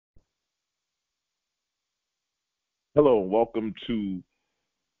Hello, and welcome to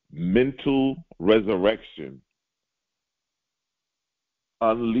Mental Resurrection,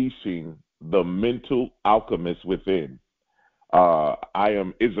 Unleashing the Mental Alchemist Within. I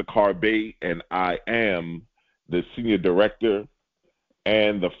am Issachar Bey, and I am the Senior Director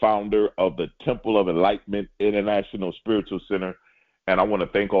and the founder of the Temple of Enlightenment International Spiritual Center. And I want to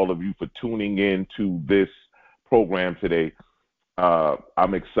thank all of you for tuning in to this program today.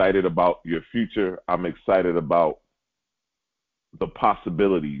 I'm excited about your future. I'm excited about the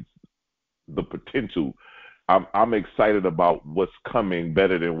possibilities, the potential. I'm excited about what's coming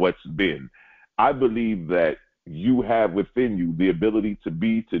better than what's been. I believe that you have within you the ability to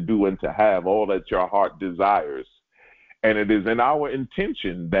be, to do, and to have all that your heart desires. And it is in our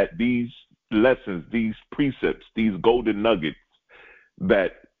intention that these lessons, these precepts, these golden nuggets,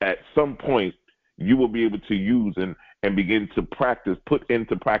 that at some point you will be able to use and begin to practice, put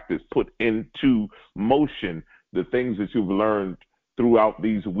into motion the things that you've learned throughout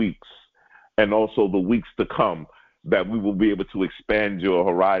these weeks and also the weeks to come, that we will be able to expand your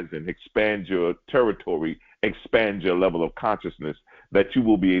horizon, expand your territory, expand your level of consciousness, that you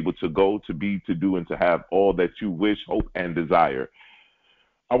will be able to go, to be, to do, and to have all that you wish, hope, and desire.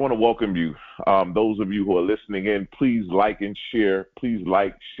 I want to welcome you. Those of you who are listening in, please like and share. Please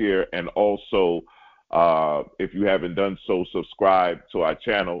like, share, and also, if you haven't done so, subscribe to our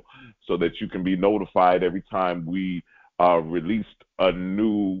channel so that you can be notified every time we release a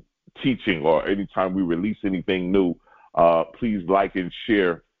new teaching or anytime we release anything new. Please like and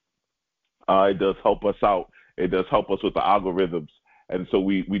share. It does help us out. It does help us with the algorithms, and so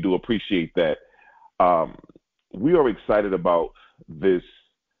we do appreciate that. We are excited about this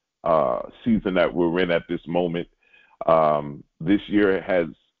season that we're in at this moment. This year has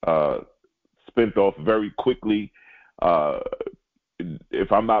spent off very quickly.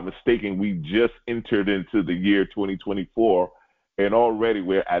 If I'm not mistaken, we just entered into the year 2024, and already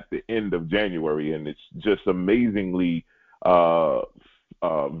we're at the end of January, and it's just amazingly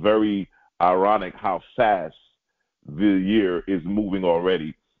very ironic how fast the year is moving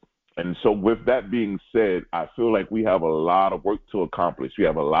already. And so with that being said, I feel like we have a lot of work to accomplish. We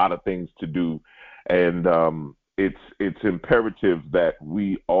have a lot of things to do, and it's imperative that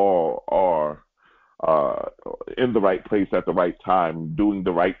we all are in the right place at the right time, doing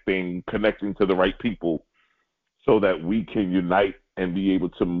the right thing, connecting to the right people, so that we can unite and be able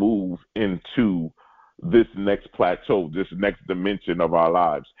to move into this next plateau, this next dimension of our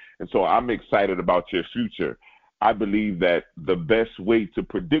lives. And so I'm excited about your future. I believe that the best way to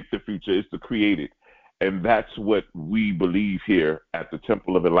predict the future is to create it. And that's what we believe here at the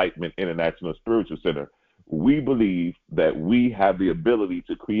Temple of Enlightenment International Spiritual Center. We believe that we have the ability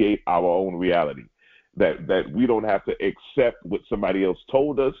to create our own reality, that we don't have to accept what somebody else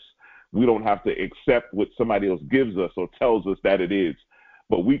told us. We don't have to accept what somebody else gives us or tells us that it is.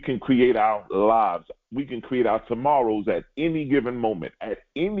 But we can create our lives. We can create our tomorrows at any given moment. At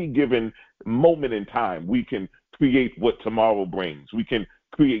any given moment in time, we can create what tomorrow brings. We can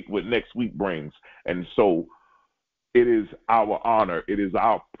create what next week brings. And so it is our honor, it is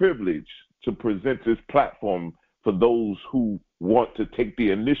our privilege to present this platform for those who want to take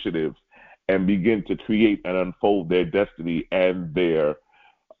the initiative and begin to create and unfold their destiny and their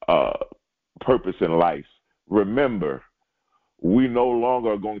purpose in life. Remember, we no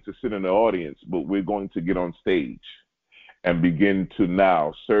longer are going to sit in the audience, but we're going to get on stage and begin to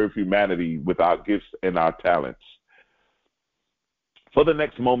now serve humanity with our gifts and our talents. For the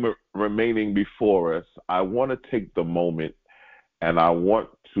next moment remaining before us, I want to take the moment and I want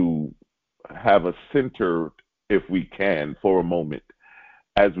to have a center, if we can, for a moment,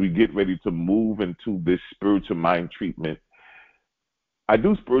 as we get ready to move into this spiritual mind treatment. I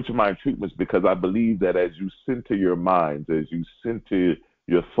do spiritual mind treatments because I believe that as you center your minds, as you center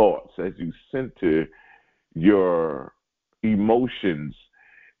your thoughts, as you center your emotions,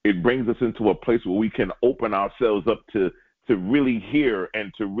 it brings us into a place where we can open ourselves up to really hear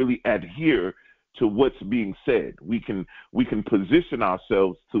and to really adhere to what's being said. We can position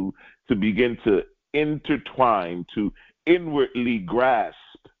ourselves to begin to intertwine, to inwardly grasp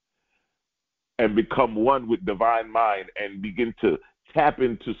and become one with divine mind and begin to tap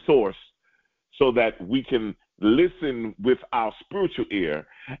into source so that we can listen with our spiritual ear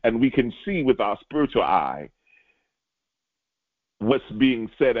and we can see with our spiritual eye what's being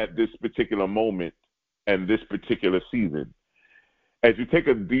said at this particular moment and this particular season. As you take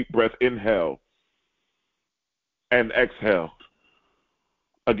a deep breath, inhale and exhale.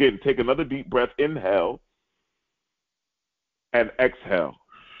 Again, take another deep breath, inhale and exhale.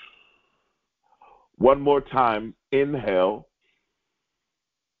 One more time, inhale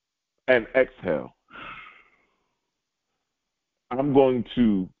and exhale. I'm going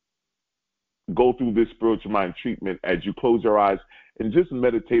to go through this spiritual mind treatment as you close your eyes and just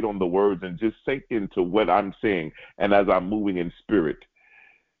meditate on the words and just sink into what I'm saying and as I'm moving in spirit.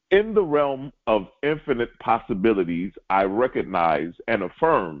 In the realm of infinite possibilities, I recognize and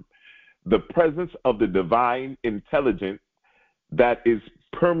affirm the presence of the divine intelligence that is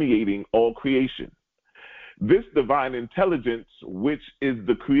permeating all creation. This divine intelligence, which is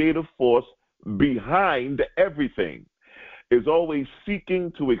the creative force behind everything, is always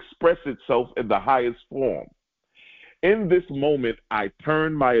seeking to express itself in the highest form. In this moment, I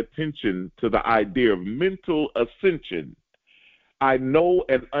turn my attention to the idea of mental ascension. I know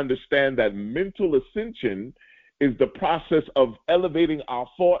and understand that mental ascension is the process of elevating our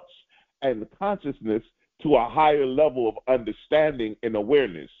thoughts and consciousness to a higher level of understanding and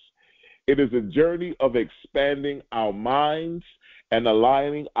awareness. It is a journey of expanding our minds and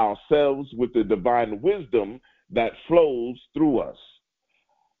aligning ourselves with the divine wisdom that flows through us.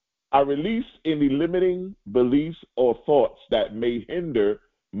 I release any limiting beliefs or thoughts that may hinder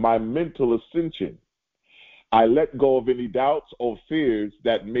my mental ascension. I let go of any doubts or fears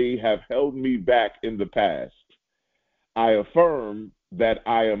that may have held me back in the past. I affirm that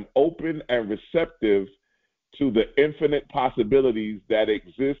I am open and receptive to the infinite possibilities that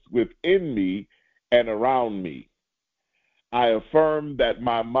exist within me and around me. I affirm that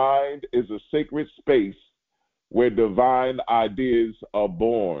my mind is a sacred space where divine ideas are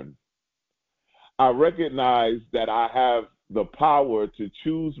born. I recognize that I have the power to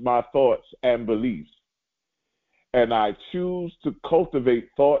choose my thoughts and beliefs, and I choose to cultivate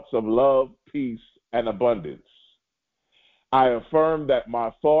thoughts of love, peace, and abundance. I affirm that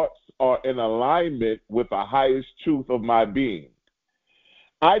my thoughts are in alignment with the highest truth of my being.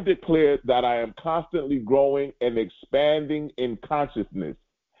 I declare that I am constantly growing and expanding in consciousness.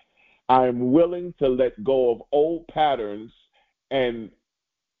 I am willing to let go of old patterns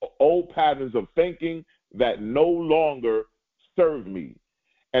of thinking that no longer serve me.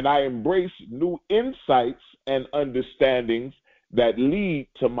 And I embrace new insights and understandings that lead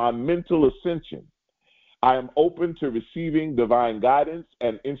to my mental ascension. I am open to receiving divine guidance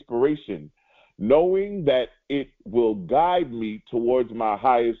and inspiration, knowing that it will guide me towards my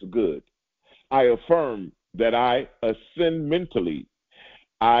highest good. I affirm that I ascend mentally.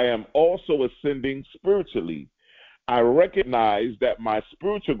 I am also ascending spiritually. I recognize that my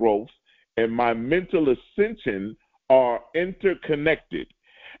spiritual growth and my mental ascension are interconnected.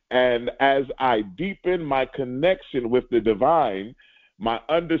 And as I deepen my connection with the divine, my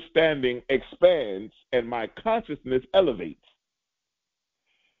understanding expands and my consciousness elevates.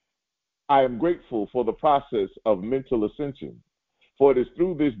 I am grateful for the process of mental ascension, for it is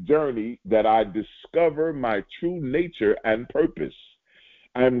through this journey that I discover my true nature and purpose.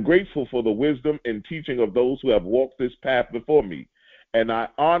 I am grateful for the wisdom and teaching of those who have walked this path before me, and I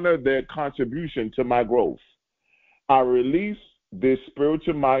honor their contribution to my growth. I release this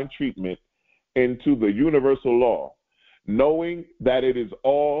spiritual mind treatment into the universal law, knowing that it is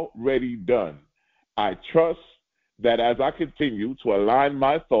already done. I trust that as I continue to align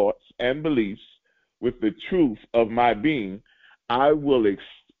my thoughts and beliefs with the truth of my being, I will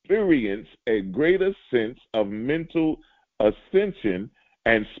experience a greater sense of mental ascension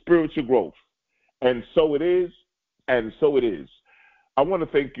and spiritual growth. And so it is, and so it is. I want to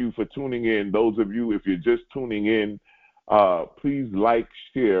thank you for tuning in. Those of you, if you're just tuning in, please like,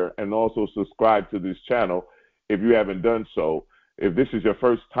 share, and also subscribe to this channel if you haven't done so. If this is your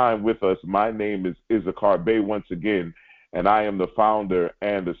first time with us, my name is Issachar Bey once again, and I am the founder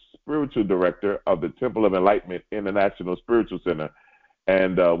and the spiritual director of the Temple of Enlightenment International Spiritual Center.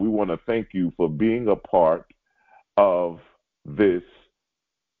 And we want to thank you for being a part of this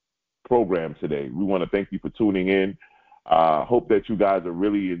program today. We want to thank you for tuning in. Hope that you guys are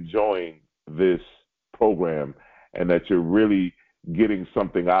really enjoying this program and that you're really getting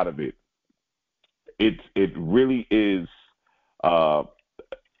something out of it. It really is a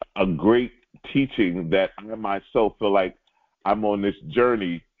great teaching that I myself feel like I'm on this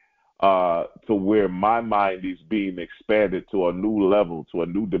journey to where my mind is being expanded to a new level, to a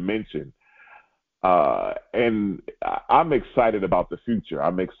new dimension. And I'm excited about the future.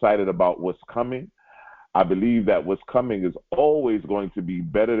 I'm excited about what's coming. I believe that what's coming is always going to be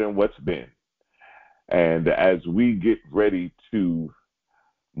better than what's been. And as we get ready to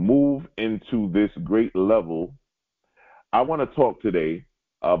move into this great level, I want to talk today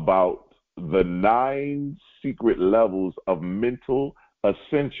about the 9 secret levels of mental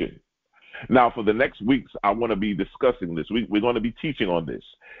ascension. Now, for the next weeks, I want to be discussing this. We're going to be teaching on this.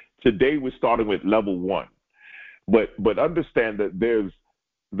 Today, we're starting with level 1. But understand that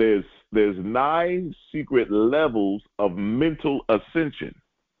there's there's 9 secret levels of mental ascension.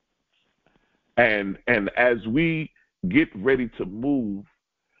 And as we get ready to move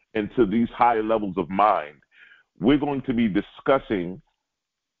into these higher levels of mind, we're going to be discussing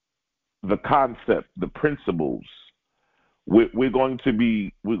the concept, the principles. We're going to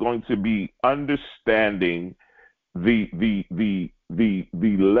be understanding the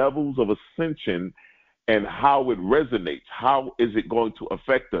levels of ascension and how it resonates. How is it going to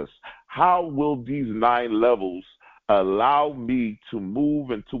affect us? How will these 9 levels allow me to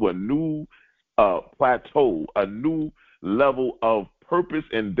move into a new plateau, a new level of purpose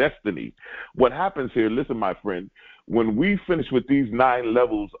and destiny? What happens here, listen, my friend, when we finish with these 9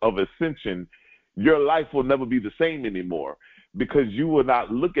 levels of ascension, your life will never be the same anymore, because you will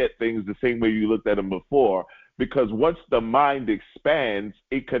not look at things the same way you looked at them before. Because once the mind expands,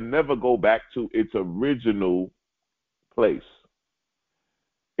 it can never go back to its original place.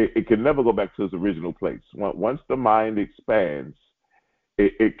 It can never go back to its original place. Once the mind expands,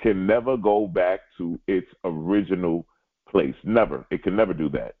 it can never go back to its original place. Never. It can never do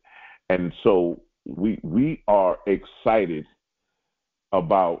that. And so we are excited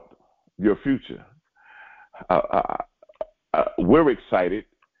about your future. We're excited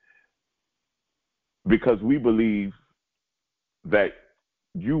because we believe that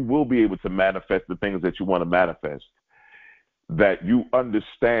you will be able to manifest the things that you want to manifest, that you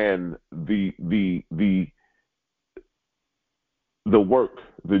understand the work,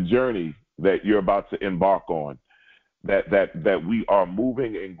 the journey that you're about to embark on, that we are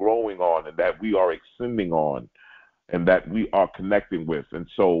moving and growing on, and that we are extending on, and that we are connecting with. And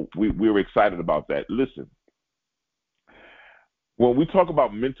so we're excited about that. Listen, when we talk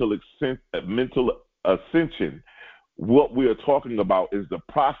about mental ascension, what we are talking about is the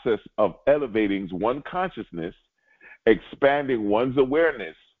process of elevating one's consciousness, expanding one's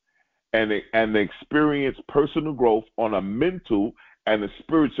awareness, and experience personal growth on a mental and a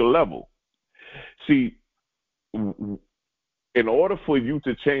spiritual level. See, in order for you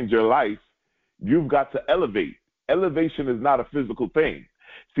to change your life, you've got to elevate. Elevation is not a physical thing.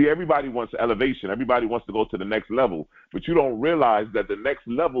 See, everybody wants elevation. Everybody wants to go to the next level, but you don't realize that the next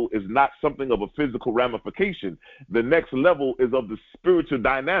level is not something of a physical ramification. The next level is of the spiritual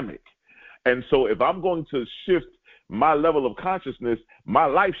dynamic. And so if I'm going to shift my level of consciousness, my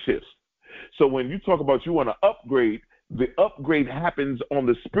life shifts. So when you talk about you want to upgrade, the upgrade happens on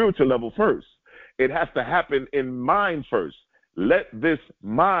the spiritual level first. It has to happen in mind first. Let this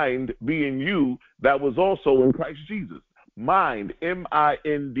mind be in you that was also in Christ Jesus. Mind,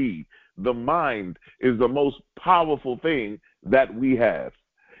 M-I-N-D. The mind is the most powerful thing that we have.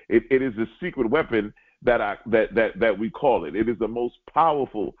 It is the secret weapon that we call it. It is the most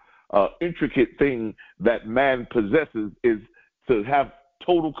powerful, intricate thing that man possesses, is to have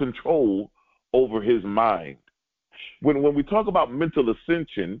total control over his mind. When we talk about mental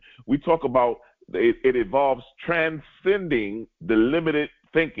ascension, we talk about it involves transcending the limited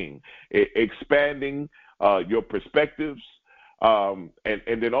thinking, expanding your perspectives, and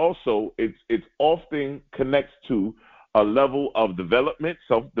then also it's often connects to a level of development,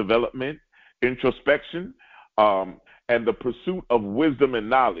 self-development, introspection, and the pursuit of wisdom and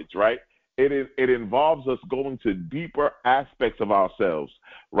knowledge, right? It involves us going to deeper aspects of ourselves,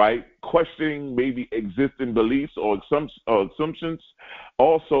 right? Questioning maybe existing beliefs or assumptions.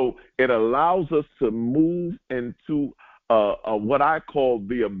 Also, it allows us to move into what I call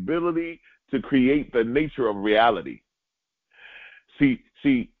the ability to create the nature of reality. See,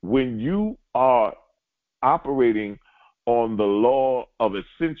 when you are operating on the law of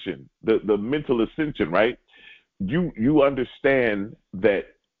ascension, the mental ascension, right? You understand that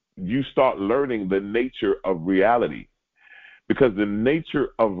you start learning the nature of reality, because the nature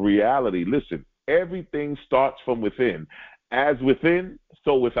of reality, listen, everything starts from within. As within,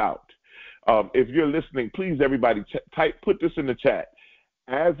 so without. If you're listening, please, everybody, put this in the chat.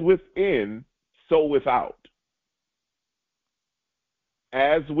 As within, so without.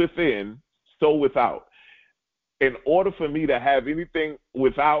 As within, so without. In order for me to have anything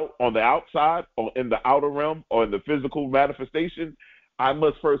without on the outside or in the outer realm or in the physical manifestation, I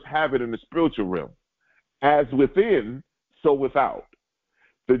must first have it in the spiritual realm. As within, so without.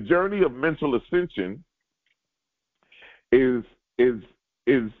 The journey of mental ascension is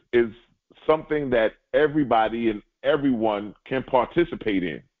something that everybody and everyone can participate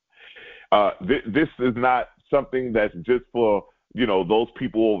in. This is not something that's just for those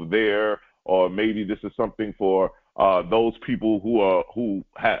people over there, or maybe this is something for those people who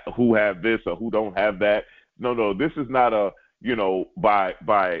have this or who don't have that. No, this is not a by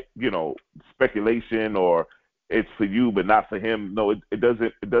speculation, or it's for you but not for him. No, it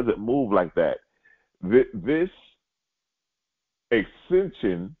doesn't move like that. This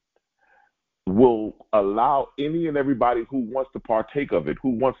Ascension will allow any and everybody who wants to partake of it, who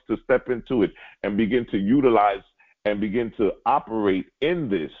wants to step into it and begin to utilize and begin to operate in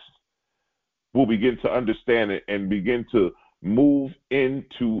this, will begin to understand it and begin to move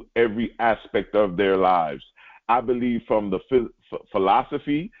into every aspect of their lives. I believe from the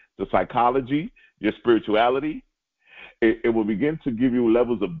philosophy, the psychology, your spirituality, it will begin to give you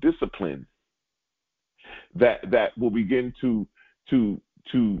levels of discipline that will begin to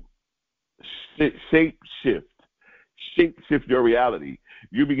shape shift your reality.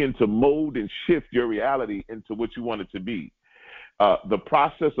 You begin to mold and shift your reality into what you want it to be. The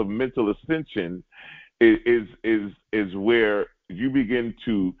process of mental ascension is where you begin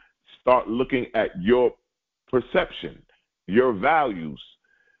to start looking at your perception, your values,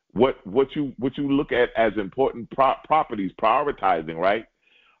 what you look at as important properties, prioritizing, right?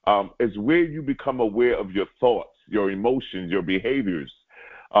 Is where you become aware of your thoughts, your emotions, your behaviors,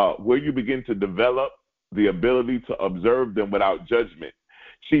 where you begin to develop the ability to observe them without judgment.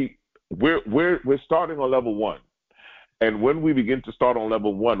 See, we're starting on level 1. And when we begin to start on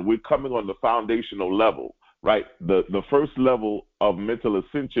level 1, we're coming on the foundational level, right? The first level of mental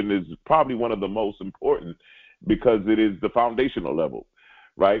ascension is probably one of the most important because it is the foundational level,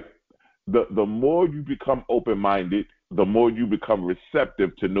 right? The more you become open-minded, the more you become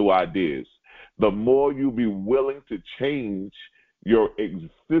receptive to new ideas, the more you be willing to change your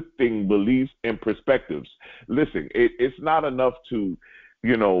existing beliefs and perspectives. Listen, it's not enough to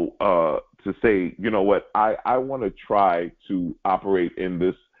say, you know what, I want to try to operate in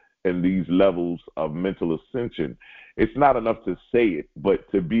these levels of mental ascension. It's not enough to say it,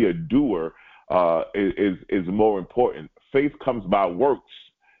 but to be a doer is more important. Faith comes by works,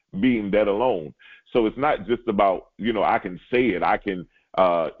 being dead alone. So it's not just about, I can say it, I can,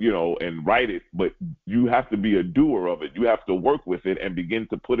 and write it, but you have to be a doer of it. You have to work with it and begin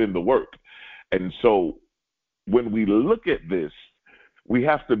to put in the work. And so when we look at this, we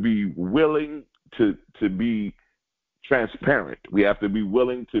have to be willing to be transparent. We have to be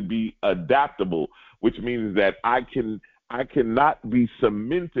willing to be adaptable, which means that I cannot be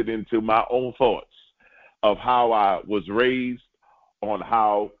cemented into my own thoughts of how I was raised, on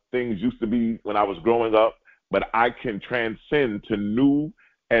how things used to be when I was growing up, but I can transcend to new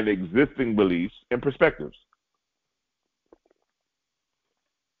and existing beliefs and perspectives.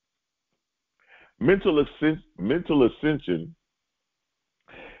 Mental ascension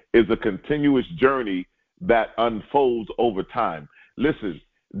is a continuous journey that unfolds over time. Listen,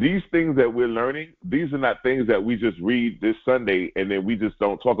 these things that we're learning, these are not things that we just read this Sunday and then we just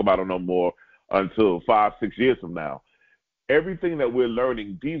don't talk about them no more until 5-6 years from now. Everything that we're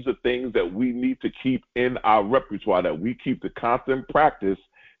learning, these are things that we need to keep in our repertoire, that we keep the constant practice,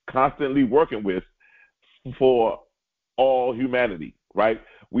 constantly working with for all humanity, right?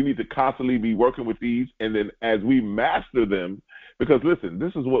 We need to constantly be working with these, and then as we master them, because listen,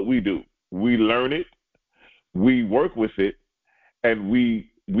 this is what we do. We learn it, we work with it, and we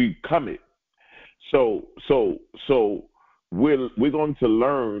come it. So we're going to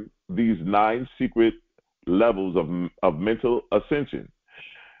learn these 9 secret levels of mental ascension.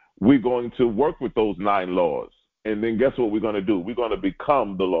 We're going to work with those 9 laws. And then guess what we're going to do? We're going to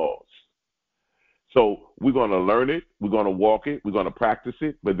become the laws. So we're going to learn it, we're going to walk it, we're going to practice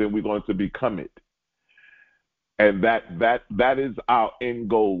it, but then we're going to become it. And that is our end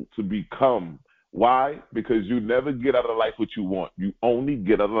goal, to become. Why? Because you never get out of life what you want. You only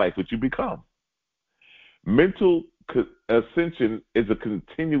get out of life what you become. Mental ascension is a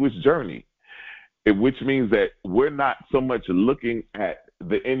continuous journey, which means that we're not so much looking at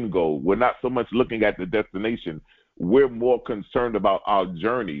the end goal. We're not so much looking at the destination. We're more concerned about our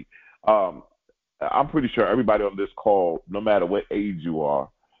journey. I'm pretty sure everybody on this call, no matter what age you are,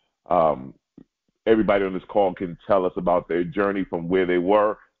 everybody on this call can tell us about their journey from where they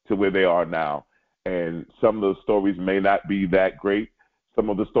were to where they are now. And some of those stories may not be that great. Some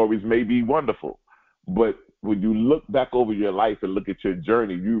of the stories may be wonderful. But when you look back over your life and look at your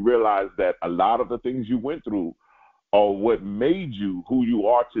journey, you realize that a lot of the things you went through are what made you who you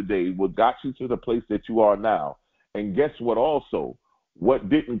are today, what got you to the place that you are now. And guess what also? What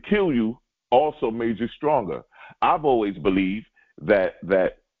didn't kill you also made you stronger. I've always believed that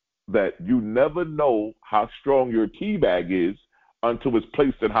you never know how strong your tea bag is until it's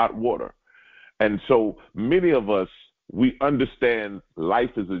placed in hot water. And so many of us, we understand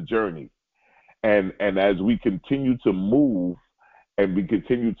life is a journey. And as we continue to move and we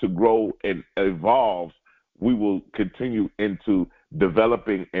continue to grow and evolve, we will continue into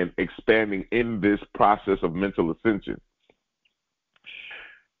developing and expanding in this process of mental ascension,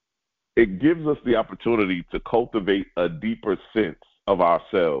 it gives us the opportunity to cultivate a deeper sense of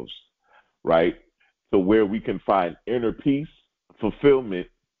ourselves, right? To where we can find inner peace, fulfillment,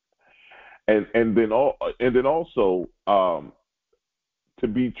 and then also to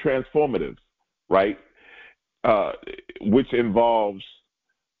be transformative, right? Which involves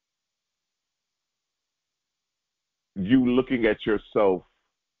you looking at yourself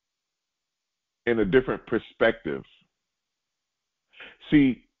in a different perspective.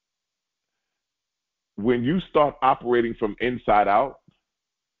 See, when you start operating from inside out,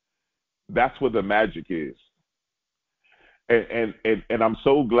 that's where the magic is. And I'm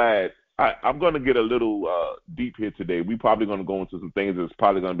so glad. I'm going to get a little deep here today. We're probably going to go into some things that's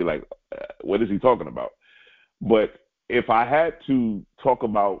probably going to be like, what is he talking about? But if I had to talk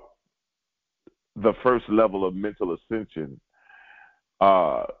about the first level of mental ascension,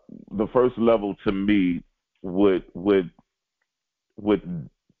 the first level to me would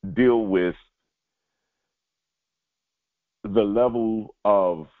deal with the level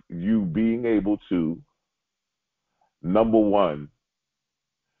of you being able to, number one,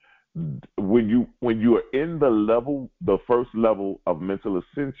 when you are in the first level of mental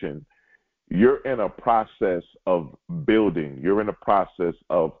ascension, you're in a process of building. You're in a process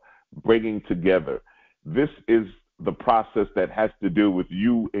of bringing together. This is the process that has to do with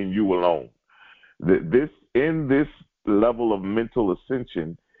you and you alone. In this level of mental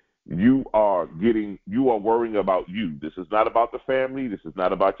ascension, you are worrying about you. This is not about the family. This is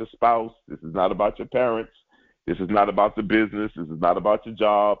not about your spouse. This is not about your parents. This is not about the business. This is not about your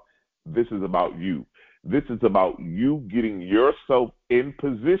job. This is about you. This is about you getting yourself in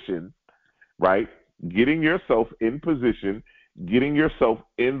position, right? Getting yourself in position, getting yourself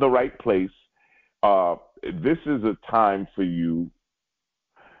in the right place. This is a time for you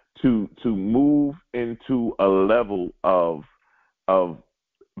to move into a level of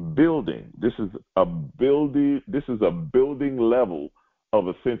building. This is a building level of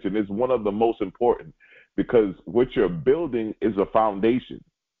ascension. It's one of the most important because what you're building is a foundation.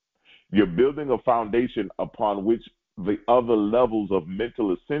 You're building a foundation upon which the other levels of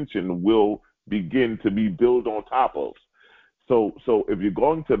mental ascension will begin to be built on top of. So if you're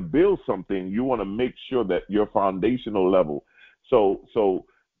going to build something, you want to make sure that your foundational level, so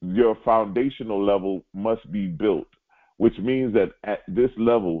your foundational level must be built, which means that at this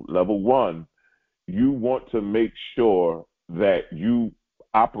level one, you want to make sure that you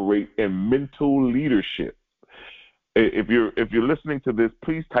operate in mental leadership. If you're listening to this,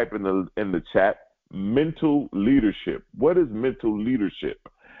 please type in the chat, mental leadership. What is mental leadership?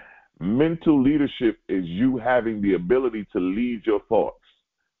 Mental leadership is you having the ability to lead your thoughts.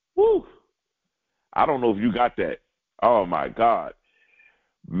 Woo! I don't know if you got that. Oh my God.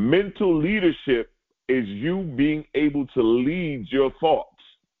 Mental leadership is you being able to lead your thoughts.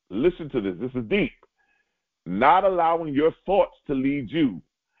 Listen to this. This is deep. Not allowing your thoughts to lead you,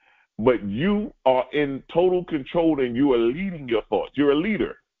 but you are in total control and you are leading your thoughts. You're a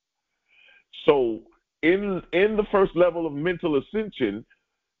leader. So in the first level of mental ascension,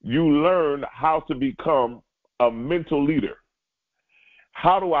 you learn how to become a mental leader.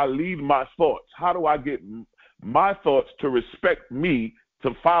 How do I lead my thoughts? How do I get my thoughts to respect me,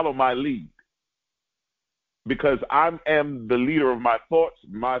 to follow my lead? Because I am the leader of my thoughts.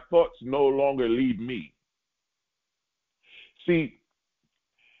 My thoughts no longer lead me. See,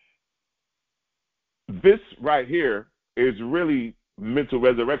 this right here is really mental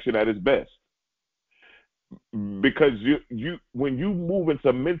resurrection at its best. Because you when you move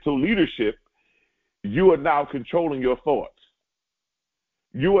into mental leadership, you are now controlling your thoughts.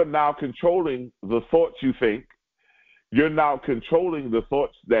 You are now controlling the thoughts you think. You're now controlling the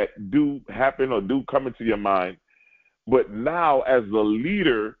thoughts that do happen or do come into your mind. But now, as the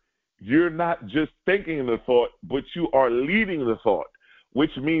leader, you're not just thinking the thought, but you are leading the thought,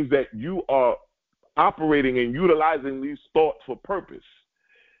 which means that you are operating and utilizing these thoughts for purpose.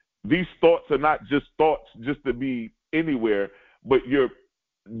 These thoughts are not just thoughts just to be anywhere, but you're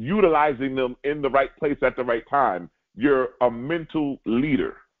utilizing them in the right place at the right time. You're a mental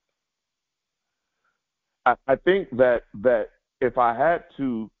leader. I think that if I had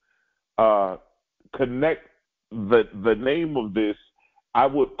to connect the name of this, I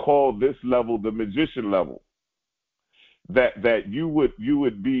would call this level the magician level. That you would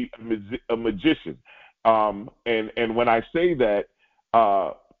be a magician, and when I say that,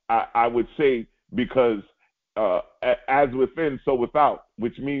 I would say because as within, so without,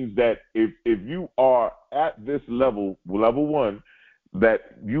 which means that if you are at this level one, that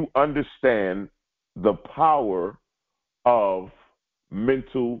you understand the power of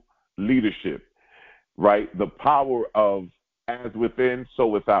mental leadership, right? The power of as within, so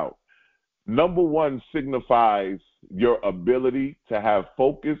without. Number one signifies your ability to have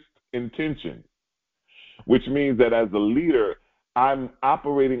focused intention, which means that as a leader, I'm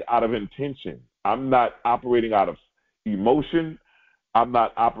operating out of intention. I'm not operating out of emotion. I'm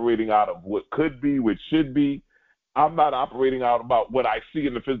not operating out of what could be, which should be. I'm not operating out about what I see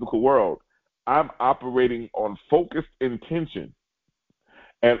in the physical world. I'm operating on focused intention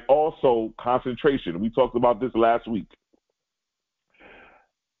and also concentration. We talked about this last week.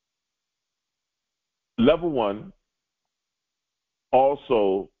 Level one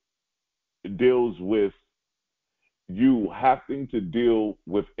also deals with you having to deal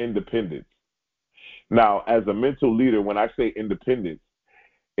with independence. Now, as a mental leader, when I say independence,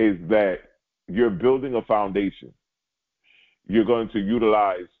 is that you're building a foundation. You're going to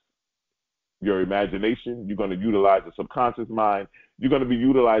utilize your imagination. You're going to utilize the subconscious mind. You're going to be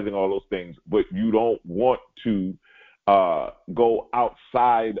utilizing all those things, but you don't want to go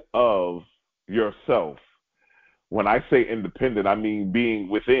outside of yourself. When I say independent, I mean being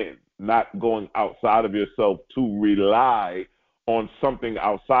within, not going outside of yourself to rely on something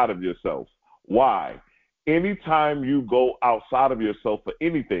outside of yourself. Why? Anytime you go outside of yourself for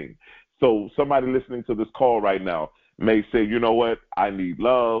anything, so somebody listening to this call right now may say, you know what, I need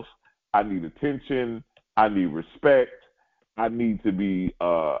love, I need attention, I need respect, I need to be,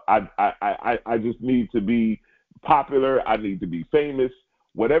 I just need to be popular, I need to be famous.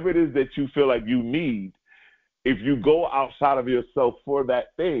 Whatever it is that you feel like you need, if you go outside of yourself for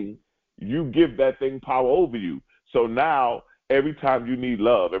that thing, you give that thing power over you. So now, every time you need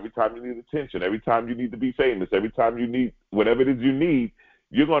love, every time you need attention, every time you need to be famous, every time you need whatever it is you need,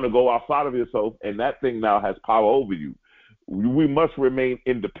 you're going to go outside of yourself, and that thing now has power over you. We must remain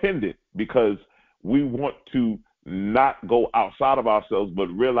independent because we want to not go outside of ourselves, but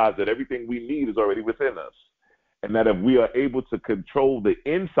realize that everything we need is already within us. And that if we are able to control the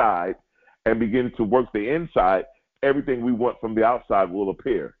inside and begin to work the inside, everything we want from the outside will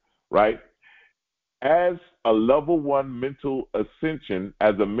appear, right? As a level one mental ascension,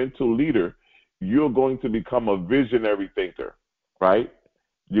 as a mental leader, you're going to become a visionary thinker, right?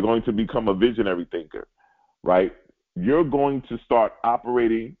 You're going to become a visionary thinker, right? You're going to start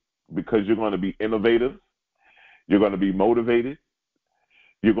operating because you're going to be innovative. You're going to be motivated.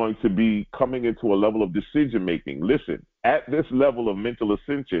 You're going to be coming into a level of decision making. Listen, at this level of mental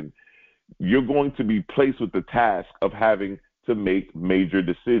ascension, you're going to be placed with the task of having to make major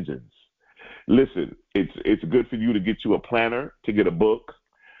decisions. Listen, it's good for you to get you a planner, to get a book.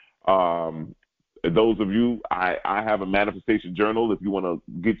 Those of you, I have a manifestation journal if you want to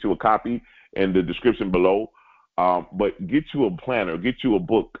get you a copy in the description below. But get you a planner, get you a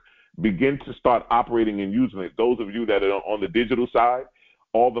book. Begin to start operating and using it. Those of you that are on the digital side,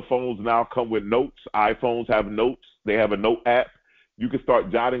 all the phones now come with notes. iPhones have notes. They have a note app. You can start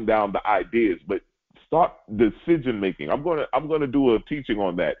jotting down the ideas, but start decision making. I'm gonna do a teaching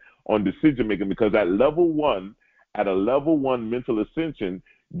on that, on decision making, because at a level one mental ascension,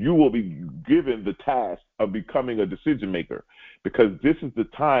 you will be given the task of becoming a decision maker, because this is the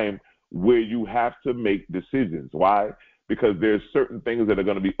time where you have to make decisions. Why? Because there's certain things that are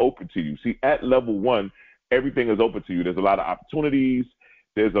going to be open to you. See, at level one, everything is open to you. There's a lot of opportunities.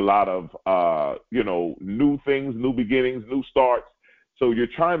 There's a lot of, new things, new beginnings, new starts. So you're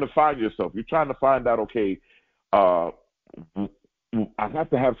trying to find yourself. You're trying to find out, okay, I have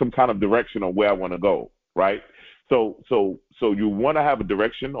to have some kind of direction on where I want to go, right? So you want to have a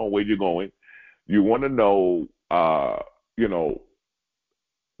direction on where you're going. You want to know,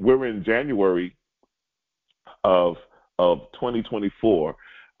 we're in January of 2024.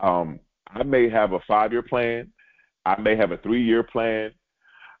 I may have a 5-year plan. I may have a 3-year plan.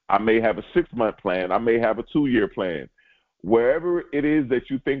 I may have a 6-month plan. I may have a 2-year plan. Wherever it is that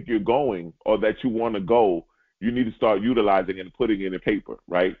you think you're going or that you want to go, you need to start utilizing and putting it in paper,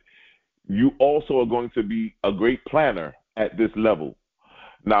 right? You also are going to be a great planner at this level.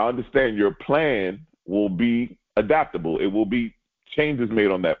 Now, understand your plan will be adaptable. It will be changes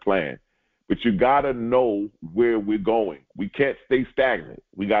made on that plan. But you got to know where we're going. We can't stay stagnant.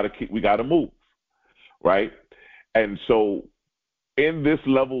 We got to move, right? And so in this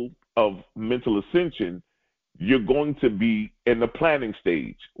level of mental ascension, you're going to be in the planning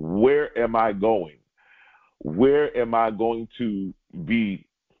stage. Where am I going? Where am I going to be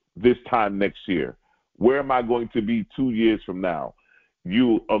this time next year? Where am I going to be 2 years from now?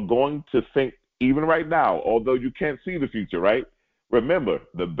 You are going to think, even right now, although you can't see the future, right? Remember,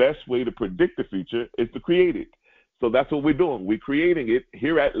 the best way to predict the future is to create it. So that's what we're doing. We're creating it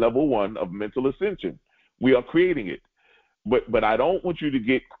here at level one of mental ascension. We are creating it. but I don't want you to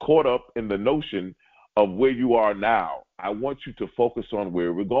get caught up in the notion of where you are now. I want you to focus on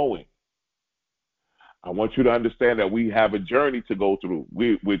where we're going. I want you to understand that we have a journey to go through.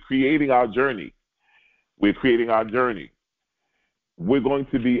 We're creating our journey. We're creating our journey. We're going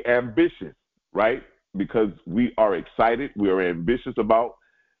to be ambitious, right? Because we are excited. We are ambitious about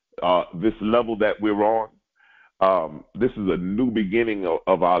this level that we're on. This is a new beginning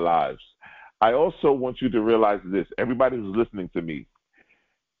of our lives. I also want you to realize this. Everybody who's listening to me,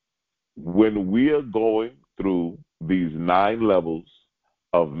 when we are going through these 9 levels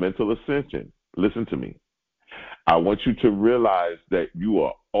of mental ascension, listen to me. I want you to realize that you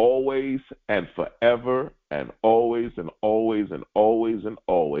are always and forever and always and always and always and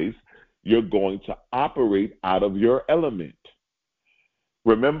always, you're going to operate out of your element.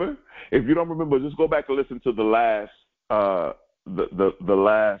 Remember? If you don't remember, just go back and listen to the last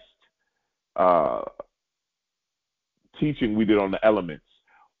teaching we did on the elements.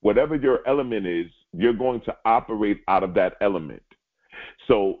 Whatever your element is, you're going to operate out of that element.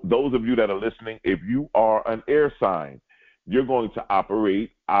 So those of you that are listening, if you are an air sign, you're going to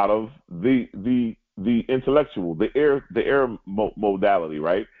operate out of the intellectual, the air modality,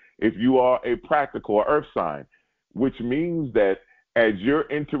 right? If you are a practical or earth sign, which means that as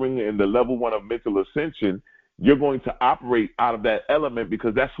you're entering in the level 1 of mental ascension, you're going to operate out of that element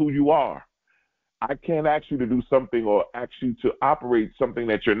because that's who you are. I can't ask you to do something or ask you to operate something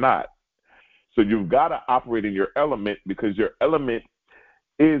that you're not. So you've got to operate in your element because your element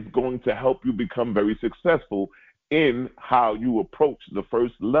is going to help you become very successful in how you approach the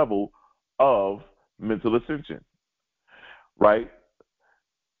first level of mental ascension, right?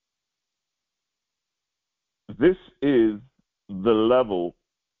 This is the level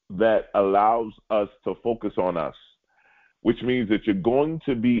that allows us to focus on us, which means that you're going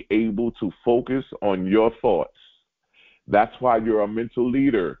to be able to focus on your thoughts. That's why you're a mental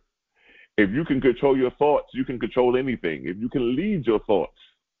leader. If you can control your thoughts, you can control anything. If you can lead your thoughts,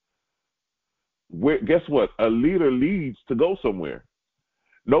 guess what? A leader leads to go somewhere.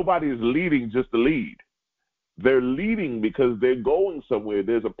 Nobody is leading just to lead. They're leading because they're going somewhere.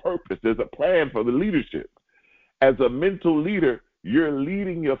 There's a purpose. There's a plan for the leadership. As a mental leader, you're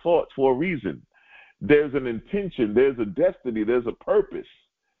leading your thoughts for a reason. There's an intention. There's a destiny. There's a purpose,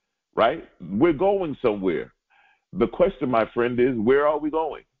 right? We're going somewhere. The question, my friend, is where are we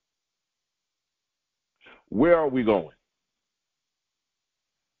going? Where are we going?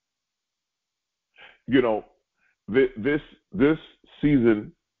 You know, this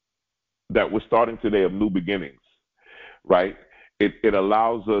season that we're starting today of new beginnings, right? It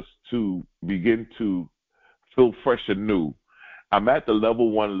allows us to begin to feel fresh and new. I'm at the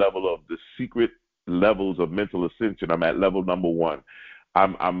level 1 level of the secret levels of mental ascension. I'm at level number 1.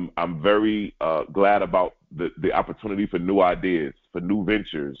 I'm very glad about the opportunity for new ideas, for new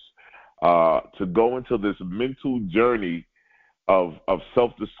ventures, to go into this mental journey of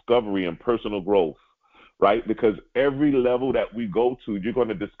self-discovery and personal growth, right? Because every level that we go to, you're going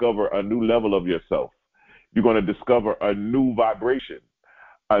to discover a new level of yourself. You're going to discover a new vibration,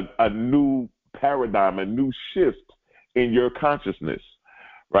 a new paradigm, a new shift in your consciousness,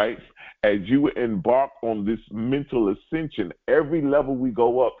 right? As you embark on this mental ascension, every level we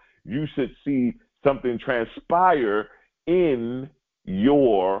go up, you should see something transpire in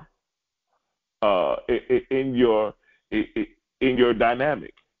your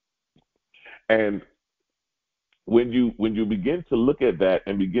dynamic. And when you begin to look at that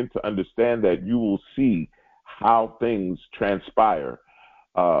and begin to understand that, you will see how things transpire.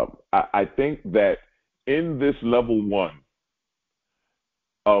 I think that in this level 1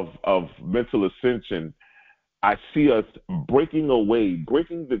 of mental ascension, I see us breaking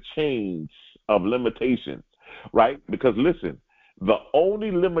the chains of limitations, right? Because listen, the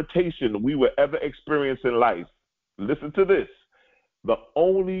only limitation we will ever experience in life, listen to this, the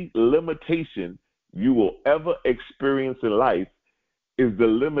only limitation you will ever experience in life is the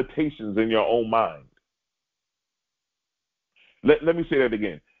limitations in your own mind. Let me say that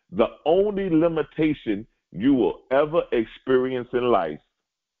again. The only limitation you will ever experience in life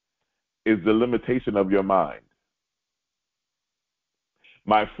is the limitation of your mind.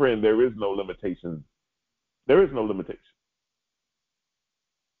 My friend, there is no limitation. There is no limitation.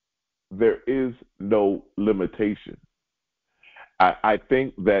 There is no limitation. I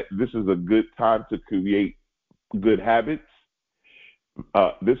think that this is a good time to create good habits.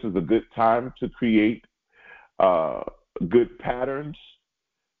 This is a good time to create good patterns,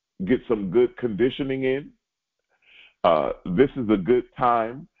 get some good conditioning in. This is a good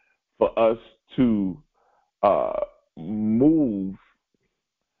time for us to move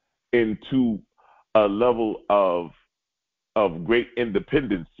into a level of of great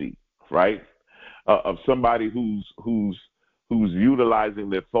independency, right? Of somebody who's utilizing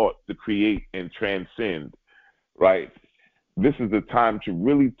their thought to create and transcend, right? This is the time to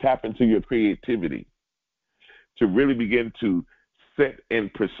really tap into your creativity, to really begin to set in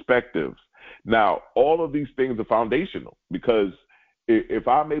perspective. Now, all of these things are foundational because if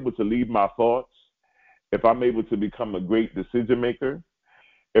I'm able to lead my thoughts, if I'm able to become a great decision maker,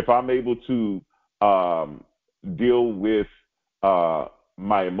 if I'm able to deal with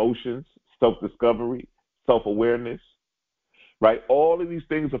my emotions, self-discovery, self-awareness, right? All of these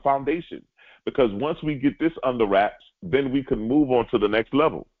things are foundation because once we get this under wraps, then we can move on to the next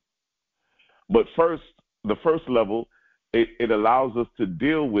level. But first, the first level, it allows us to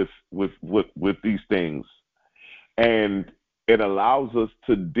deal with these things, and it allows us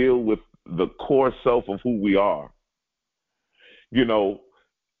to deal with the core self of who we are. You know,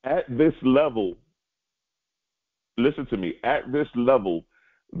 at this level, listen to me, at this level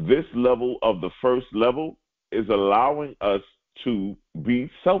of the first level is allowing us to be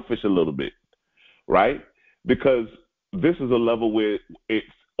selfish a little bit, right? Because this is a level where it's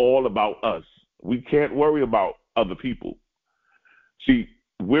all about us. We can't worry about other people. See,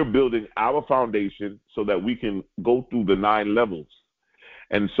 we're building our foundation so that we can go through the 9 levels.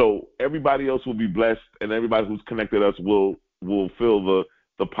 And so everybody else will be blessed, and everybody who's connected us will feel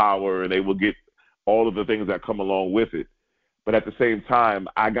the power, and they will get all of the things that come along with it. But at the same time,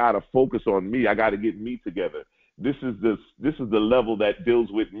 I got to focus on me. I got to get me together. This is the level that deals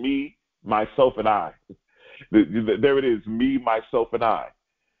with me, myself, and I. There it is, me, myself, and I.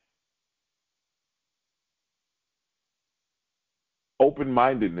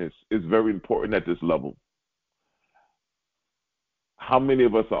 Open-mindedness is very important at this level. How many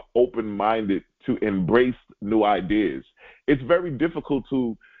of us are open-minded to embrace new ideas? It's very difficult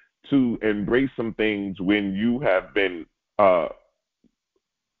to embrace some things when you have been brought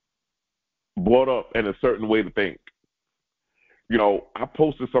up in a certain way to think. You know, I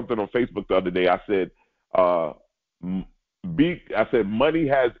posted something on Facebook the other day. I said, money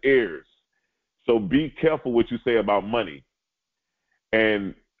has ears, so be careful what you say about money.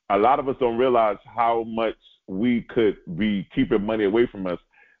 And a lot of us don't realize how much we could be keeping money away from us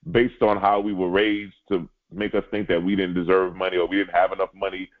based on how we were raised to make us think that we didn't deserve money, or we didn't have enough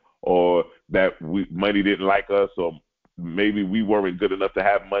money, or that money didn't like us, or maybe we weren't good enough to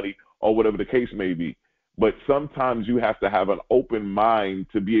have money, or whatever the case may be. But sometimes you have to have an open mind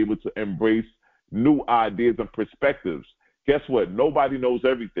to be able to embrace new ideas and perspectives. Guess what? Nobody knows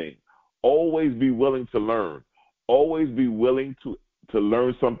everything. Always be willing to learn. Always be willing to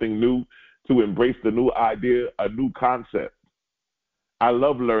learn something new, to embrace the new idea, a new concept. I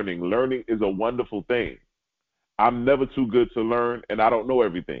love learning. Learning is a wonderful thing. I'm never too good to learn, and I don't know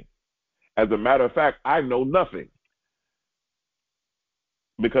everything. As a matter of fact, I know nothing.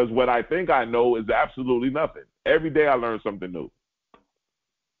 Because what I think I know is absolutely nothing. Every day I learn something new.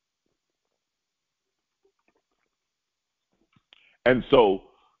 And so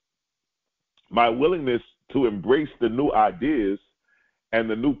my willingness to embrace the new ideas and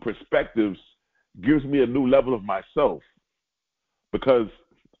the new perspectives gives me a new level of myself, because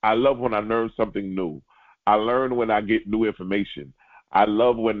I love when I learn something new. I learn when I get new information. I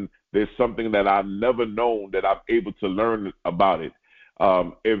love when there's something that I've never known that I'm able to learn about it.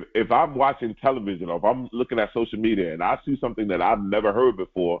 If I'm watching television, or if I'm looking at social media and I see something that I've never heard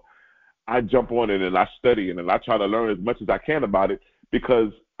before, I jump on it and I study it and I try to learn as much as I can about it,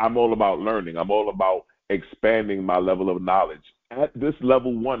 because I'm all about learning. I'm all about expanding my level of knowledge. At this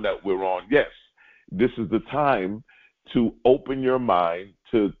level 1 that we're on, yes, this is the time to open your mind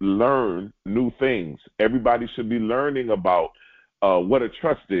to learn new things. Everybody should be learning about what a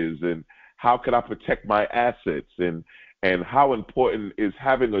trust is, and how can I protect my assets, and how important is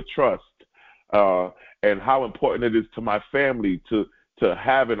having a trust, and how important it is to my family to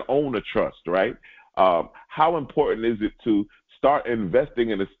have and own a trust, right? How important is it to start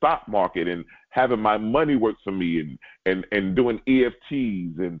investing in the stock market and having my money work for me, and doing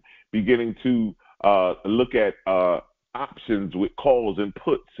EFTs, and beginning to look at options with calls and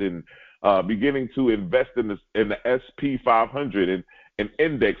puts, and beginning to invest in the SP 500 and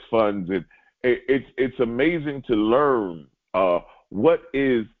index funds. And it's amazing to learn what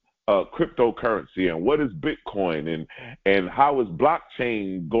is cryptocurrency, and what is Bitcoin, and how is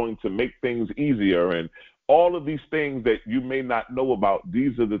blockchain going to make things easier, and all of these things that you may not know about.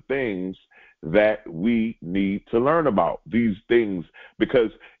 These are the things that we need to learn about, these things, because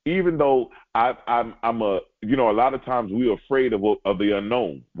even though a lot of times we're afraid of the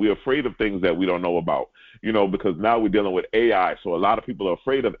unknown. We're afraid of things that we don't know about, because now we're dealing with AI. So a lot of people are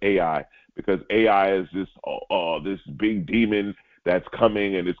afraid of AI because AI is this big demon that's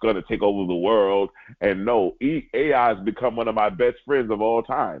coming and it's going to take over the world. And no, AI has become one of my best friends of all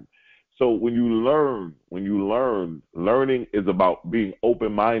time. So when you learn, learning is about being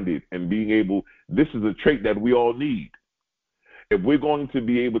open-minded and being able, this is a trait that we all need. If we're going to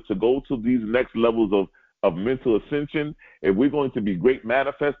be able to go to these next levels of mental ascension, if we're going to be great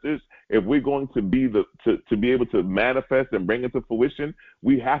manifestors, if we're going to be to be able to manifest and bring it to fruition,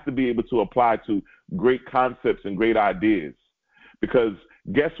 we have to be able to apply to great concepts and great ideas. Because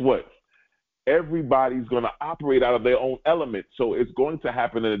guess what? Everybody's going to operate out of their own element, so it's going to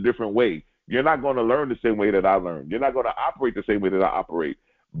happen in a different way. You're not going to learn the same way that I learned. You're not going to operate the same way that I operate.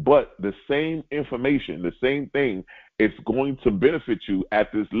 But the same information, the same thing, it's going to benefit you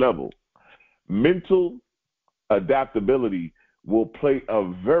at this level. Mental adaptability will play a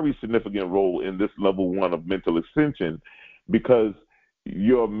very significant role in this level 1 of mental ascension, because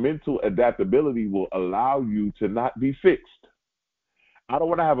your mental adaptability will allow you to not be fixed. I don't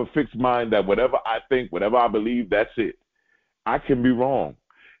want to have a fixed mind that whatever I think, whatever I believe, that's it. I can be wrong.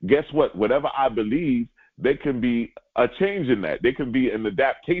 Guess what? Whatever I believe, there can be a change in that. There can be an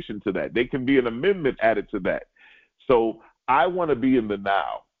adaptation to that. There can be an amendment added to that. So I want to be in the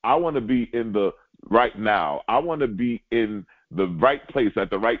now. I want to be in the right now. I want to be in the right place at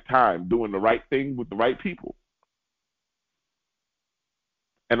the right time, doing the right thing with the right people.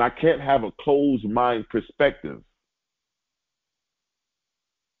 And I can't have a closed mind perspective.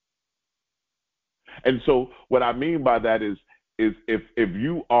 And so what I mean by that is if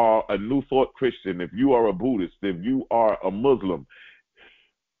you are a New Thought Christian, if you are a Buddhist, if you are a Muslim,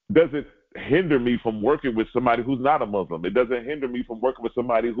 does it hinder me from working with somebody who's not a Muslim? It doesn't hinder me from working with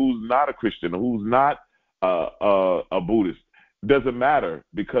somebody who's not a Christian, who's not a Buddhist. Doesn't matter,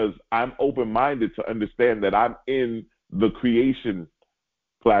 because I'm open-minded to understand that I'm in the creation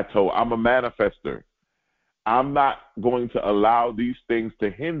plateau. I'm a manifester. I'm not going to allow these things to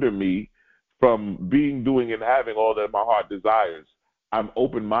hinder me from being, doing, and having all that my heart desires. I'm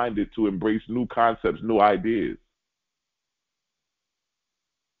open-minded to embrace new concepts, new ideas.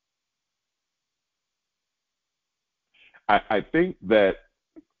 I think that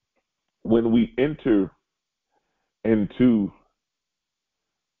when we enter into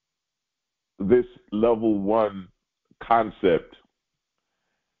this level 1 concept,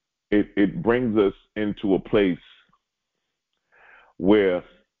 it brings us into a place where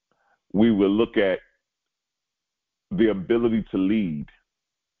we will look at the ability to lead.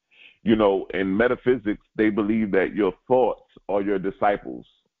 You know, in metaphysics, they believe that your thoughts are your disciples,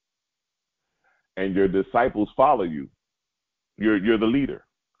 and your disciples follow you. You're the leader.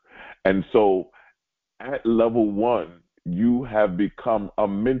 And so at level 1, you have become a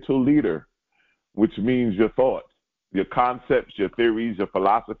mental leader, which means your thoughts, your concepts, your theories, your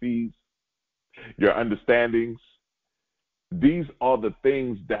philosophies, your understandings. These are the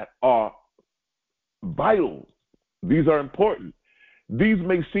things that are vital. These are important. These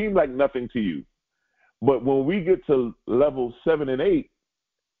may seem like nothing to you, but when we get to level 7 and 8,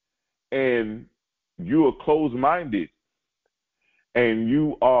 and you are closed-minded, and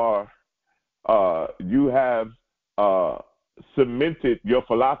you have cemented your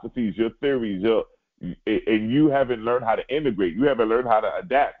philosophies, your theories, and you haven't learned how to integrate, you haven't learned how to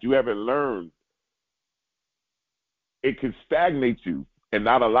adapt, you haven't learned, it can stagnate you and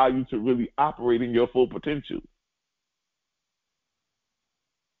not allow you to really operate in your full potential.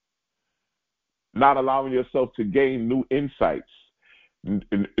 Not allowing yourself to gain new insights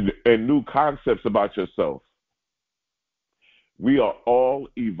and new concepts about yourself. We are all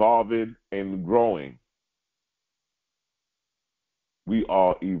evolving and growing. We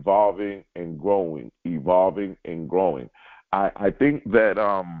are evolving and growing, evolving and growing. I think that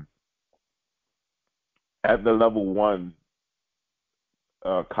at the level 1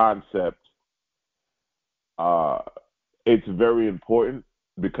 concept, it's very important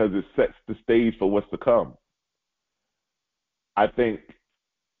because it sets the stage for what's to come. I think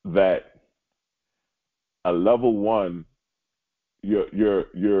that a level 1,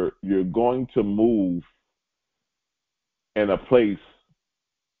 you're going to move in a place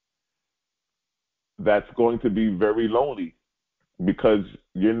that's going to be very lonely, because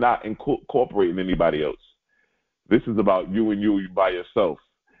you're not incorporating anybody else. This is about you and you by yourself.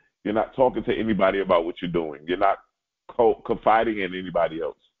 You're not talking to anybody about what you're doing. You're not confiding in anybody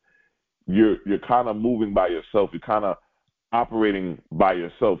else. You're kind of moving by yourself. You're kind of operating by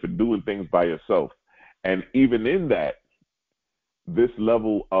yourself and doing things by yourself. And even in that, this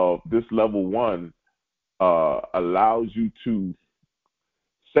level 1 allows you to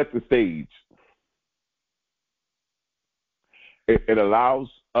set the stage. It allows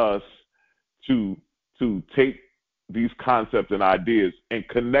us to take these concepts and ideas and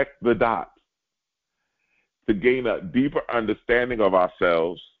connect the dots to gain a deeper understanding of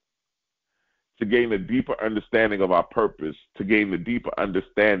ourselves, to gain a deeper understanding of our purpose, to gain a deeper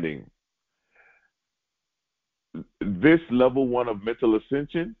understanding. This level 1 of mental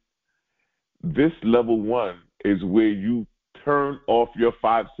ascension, this level 1 is where you turn off your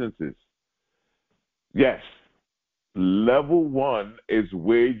 5 senses. Yes, level 1 is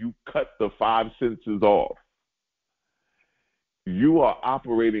where you cut the 5 senses off. You are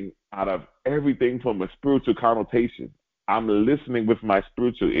operating out of everything from a spiritual connotation. I'm listening with my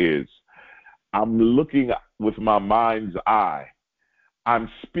spiritual ears. I'm looking with my mind's eye. I'm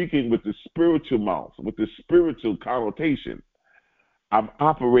speaking with the spiritual mouth, with the spiritual connotation. I'm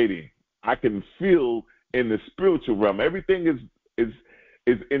operating. I can feel in the spiritual realm. Everything is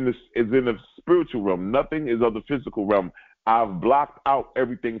in the spiritual realm. Nothing is of the physical realm. I've blocked out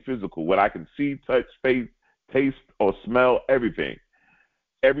everything physical. What I can see, touch, taste, or smell, everything.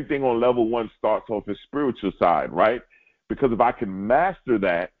 Everything on level 1 starts off the spiritual side, right? Because if I can master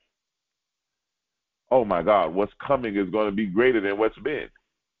that, oh my God, what's coming is going to be greater than what's been.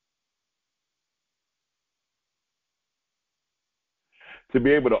 To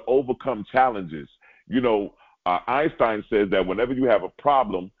be able to overcome challenges. Einstein says that whenever you have a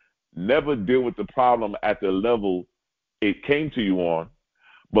problem, never deal with the problem at the level it came to you on.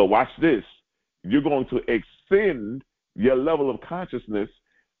 But watch this. You're going to extend your level of consciousness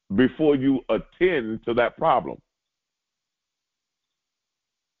before you attend to that problem.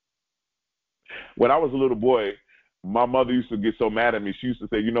 When I was a little boy, my mother used to get so mad at me. She used to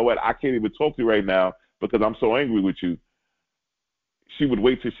say, you know what, I can't even talk to you right now because I'm so angry with you. She would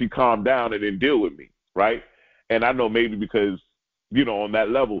wait till she calmed down and then deal with me, right? And I know maybe because, on that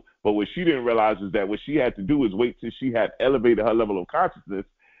level, but what she didn't realize is that what she had to do is wait till she had elevated her level of consciousness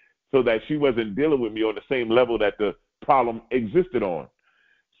so that she wasn't dealing with me on the same level that the problem existed on.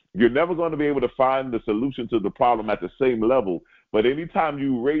 You're never going to be able to find the solution to the problem at the same level, but anytime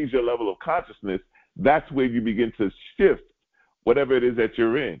you raise your level of consciousness, that's where you begin to shift whatever it is that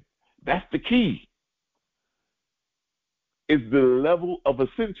you're in. That's the key. It's the level of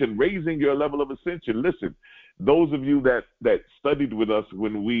ascension, raising your level of ascension. Listen, those of you that studied with us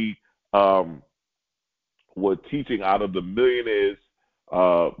when we were teaching out of the Millionaires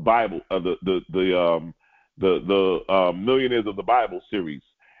Bible, the Millionaires of the Bible series,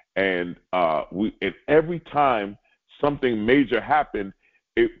 and every time something major happened,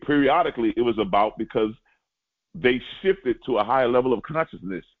 periodically it was about because they shifted to a higher level of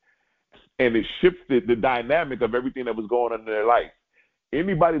consciousness, and it shifted the dynamic of everything that was going on in their life.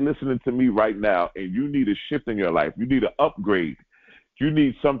 Anybody listening to me right now, and you need a shift in your life, you need an upgrade, you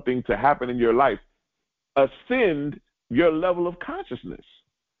need something to happen in your life, ascend your level of consciousness.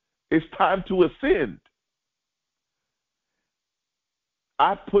 It's time to ascend.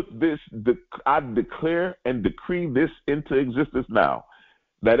 I declare and decree this into existence now,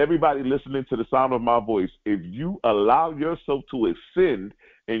 that everybody listening to the sound of my voice, if you allow yourself to ascend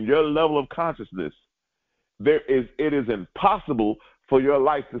in your level of consciousness, it is impossible for your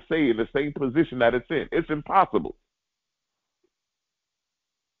life to stay in the same position that it's in. It's impossible.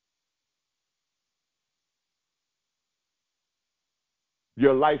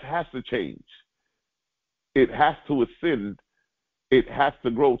 Your life has to change. It has to ascend. It has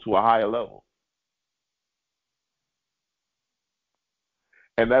to grow to a higher level.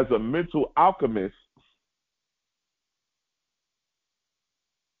 And as a mental alchemist,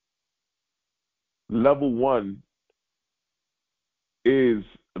 level 1 is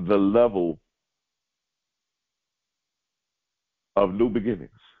the level of new beginnings.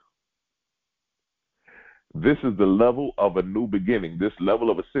 This is the level of a new beginning, this level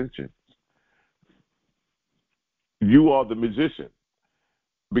of ascension. You are the magician,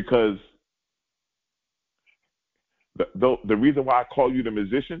 because the reason why I call you the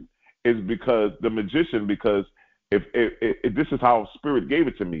magician is because if this is how Spirit gave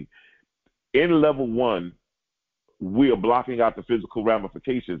it to me, in level 1, we are blocking out the physical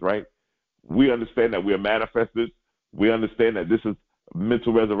ramifications, right? We understand that we are manifestors. We understand that this is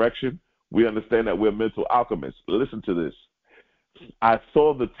mental resurrection. We understand that we're mental alchemists. Listen to this. I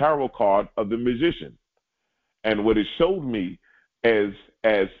saw the tarot card of the magician, and what it showed me as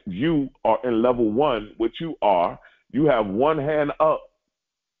you are in level 1, which you are, you have one hand up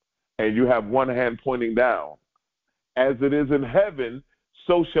and you have one hand pointing down. As it is in heaven,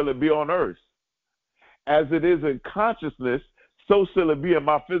 so shall it be on earth. As it is in consciousness, so shall it be in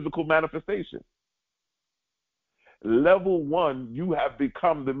my physical manifestation. Level 1, you have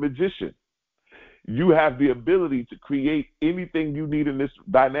become the magician. You have the ability to create anything you need in this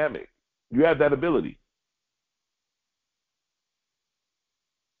dynamic. You have that ability.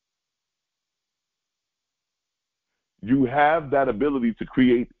 You have that ability to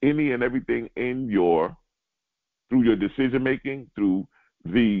create any and everything through your decision making, through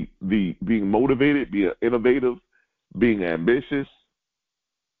the being motivated, being innovative, being ambitious.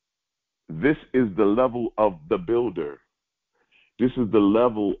 This is the level of the builder. This is the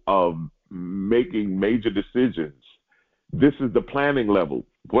level of making major decisions. This is the planning level.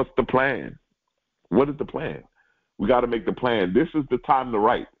 What's the plan? What is the plan? We got to make the plan. This is the time to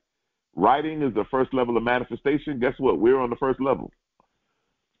write. Writing is the first level of manifestation. Guess what? We're on the first level.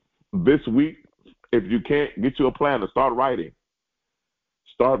 This week, if you can't get you a planner, start writing.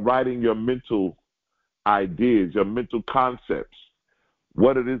 Start writing your mental ideas, your mental concepts,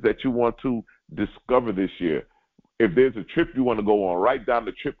 what it is that you want to discover this year. If there's a trip you want to go on, write down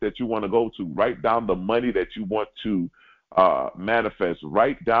the trip that you want to go to. Write down the money that you want to manifest.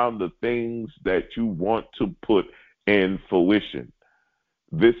 Write down the things that you want to put in fruition.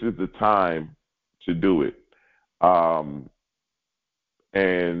 This is the time to do it.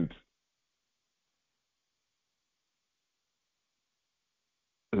 And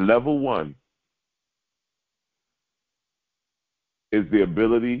level one is the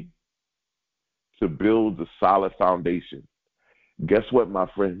ability to build a solid foundation. Guess what, my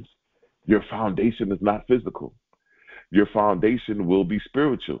friends? Your foundation is not physical. Your foundation will be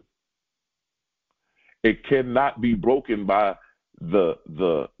spiritual. It cannot be broken by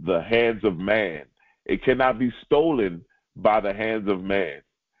the hands of man. It cannot be stolen by the hands of man.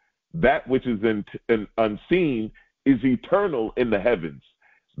 That which is unseen is eternal in the heavens.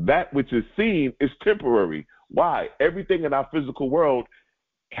 That which is seen is temporary. Why? Everything in our physical world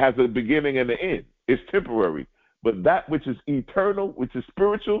has a beginning and an end. It's temporary. But that which is eternal, which is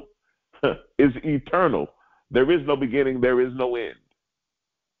spiritual, is eternal. There is no beginning, there is no end.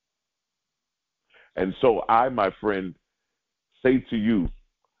 And so I, my friend, say to you,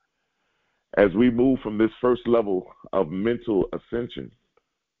 as we move from this first level of mental ascension,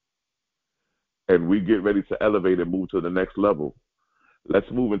 and we get ready to elevate and move to the next level, let's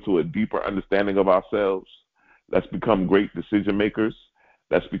move into a deeper understanding of ourselves. Let's become great decision makers.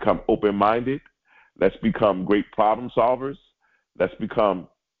 Let's become open-minded. Let's become great problem solvers. Let's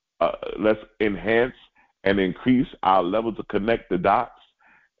enhance and increase our level to connect the dots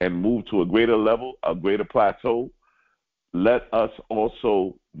and move to a greater level, a greater plateau. Let us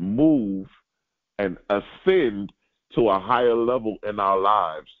also move and ascend to a higher level in our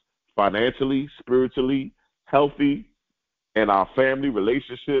lives, financially, spiritually, healthy, in our family,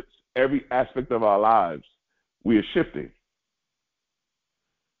 relationships, every aspect of our lives. We are shifting.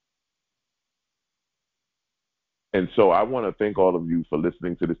 And so I want to thank all of you for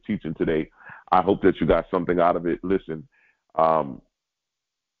listening to this teaching today. I hope that you got something out of it. Listen,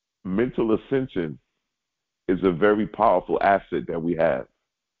 mental ascension is a very powerful asset that we have.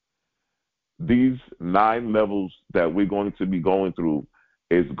 These 9 levels that we're going to be going through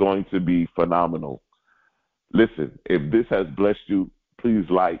is going to be phenomenal. Listen, if this has blessed you, please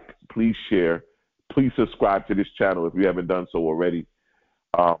like, please share, please subscribe to this channel if you haven't done so already.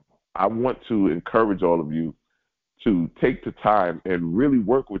 I want to encourage all of you to take the time and really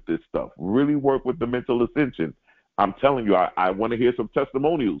work with this stuff, really work with the mental ascension. I'm telling you, I want to hear some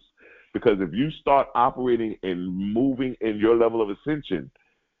testimonials, because if you start operating and moving in your level of ascension,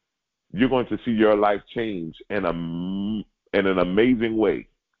 you're going to see your life change in an amazing way.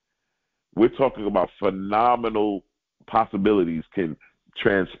 We're talking about phenomenal possibilities can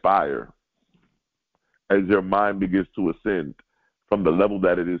transpire as your mind begins to ascend from the level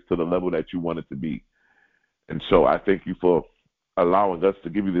that it is to the level that you want it to be. And so I thank you for allowing us to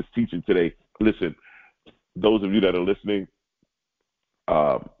give you this teaching today. Listen, those of you that are listening,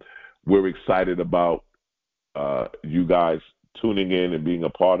 we're excited about you guys tuning in and being a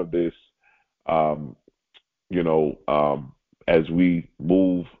part of this. As we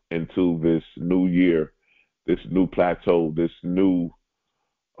move into this new year, this new plateau, this new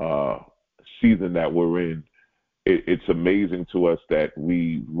season that we're in, it's amazing to us that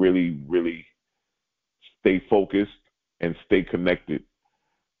we really, really stay focused and stay connected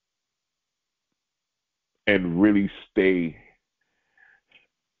and really stay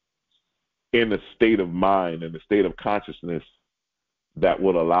in a state of mind and a state of consciousness that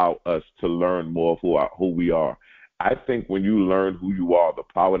will allow us to learn more of who we are. I think when you learn who you are, the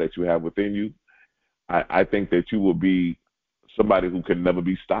power that you have within you, I think that you will be somebody who can never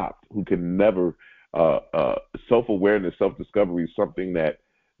be stopped, who can never self-awareness, self-discovery is something that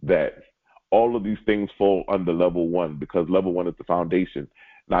all of these things fall under level 1, because level 1 is the foundation.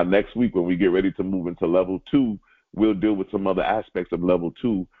 Now, next week when we get ready to move into level 2, we'll deal with some other aspects of level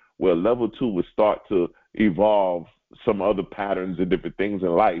 2, where level 2 would start to evolve some other patterns and different things in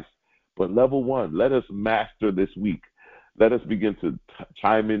life. But level 1, let us master this week. Let us begin to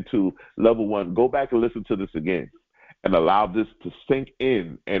chime into level 1. Go back and listen to this again and allow this to sink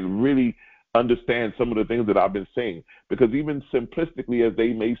in and really understand some of the things that I've been saying. Because even simplistically as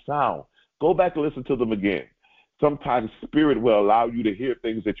they may sound, go back and listen to them again. Sometimes spirit will allow you to hear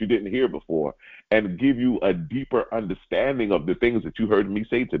things that you didn't hear before and give you a deeper understanding of the things that you heard me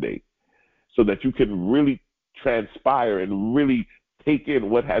say today, so that you can really transpire and really take in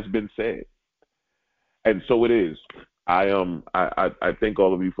what has been said. And so it is. I thank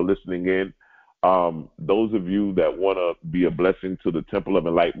all of you for listening in. Those of you that want to be a blessing to the Temple of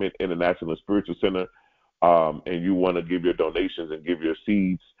Enlightenment International Spiritual Center, and you want to give your donations and give your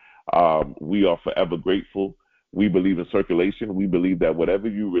seeds, we are forever grateful. We believe in circulation. We believe that whatever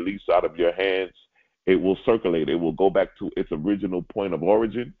you release out of your hands, it will circulate. It will go back to its original point of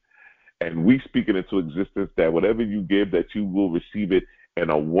origin. And we speak it into existence that whatever you give, that you will receive it in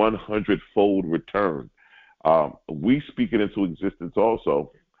a 100-fold return. We speak it into existence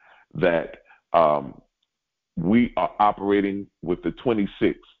also that we are operating with the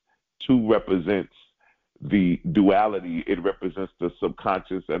 26. 2 represents the duality. It represents the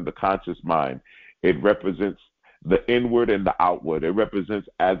subconscious and the conscious mind. It represents the inward and the outward. It represents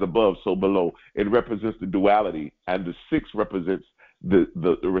as above, so below. It represents the duality. And the 6 represents the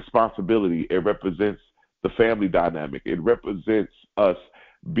responsibility. It represents the family dynamic. It represents us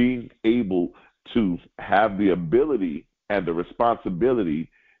being able to have the ability and the responsibility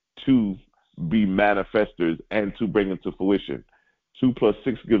to be manifestors and to bring into fruition. 2 plus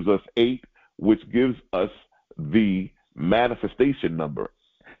 6 gives us 8, which gives us the manifestation number.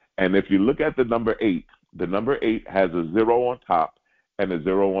 And if you look at the number 8, the number 8 has a 0 on top and a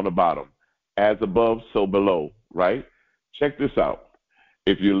 0 on the bottom. As above, so below, right? Check this out.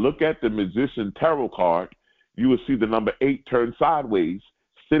 If you look at the Magician Tarot card, you will see the number 8 turned sideways,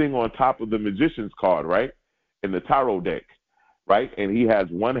 sitting on top of the Magician's card, right? In the Tarot deck, right? And he has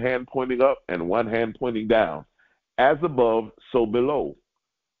one hand pointing up and one hand pointing down. As above, so below,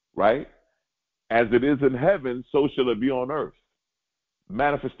 right? As it is in heaven, so shall it be on earth.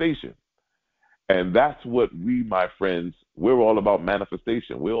 Manifestation. And that's what we, my friends, we're all about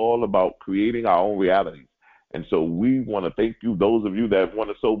manifestation. We're all about creating our own realities. And so we want to thank you, those of you that want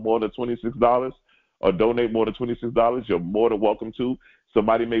to sow more than $26 or donate more than $26, you're more than welcome to.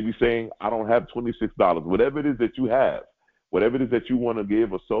 Somebody may be saying, I don't have $26. Whatever it is that you have, whatever it is that you want to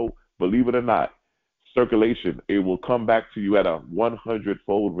give or sow, believe it or not, circulation, it will come back to you at a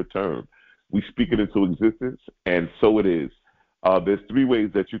 100-fold return. We speak it into existence, and so it is. There's 3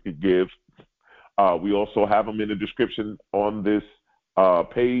 ways that you can give. We also have them in the description on this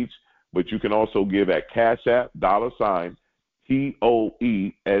page, but you can also give at Cash App, $TOESC.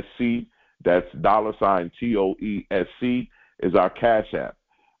 That's $TOESC is our Cash App.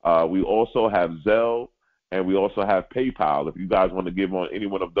 We also have Zelle, and we also have PayPal. If you guys want to give on any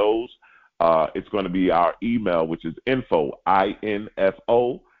one of those, it's going to be our email, which is info,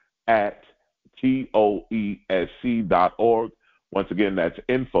 INFO, at TOESC.org. Once again, that's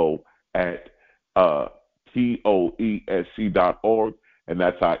info at TOESC.org, and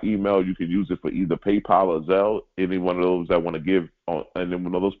that's our email. You can use it for either PayPal or Zelle. Any one of those that want to give on any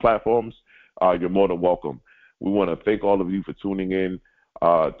one of those platforms, you're more than welcome. We want to thank all of you for tuning in,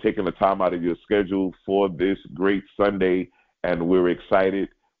 taking the time out of your schedule for this great Sunday, and we're excited.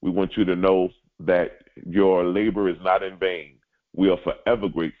 We want you to know that your labor is not in vain. We are forever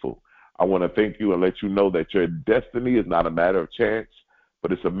grateful. I want to thank you and let you know that your destiny is not a matter of chance,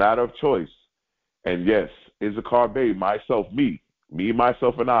 but it's a matter of choice. And yes, Issachar Bey, myself, me,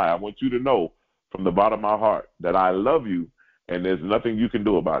 myself, and I want you to know from the bottom of my heart that I love you, and there's nothing you can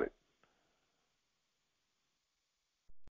do about it.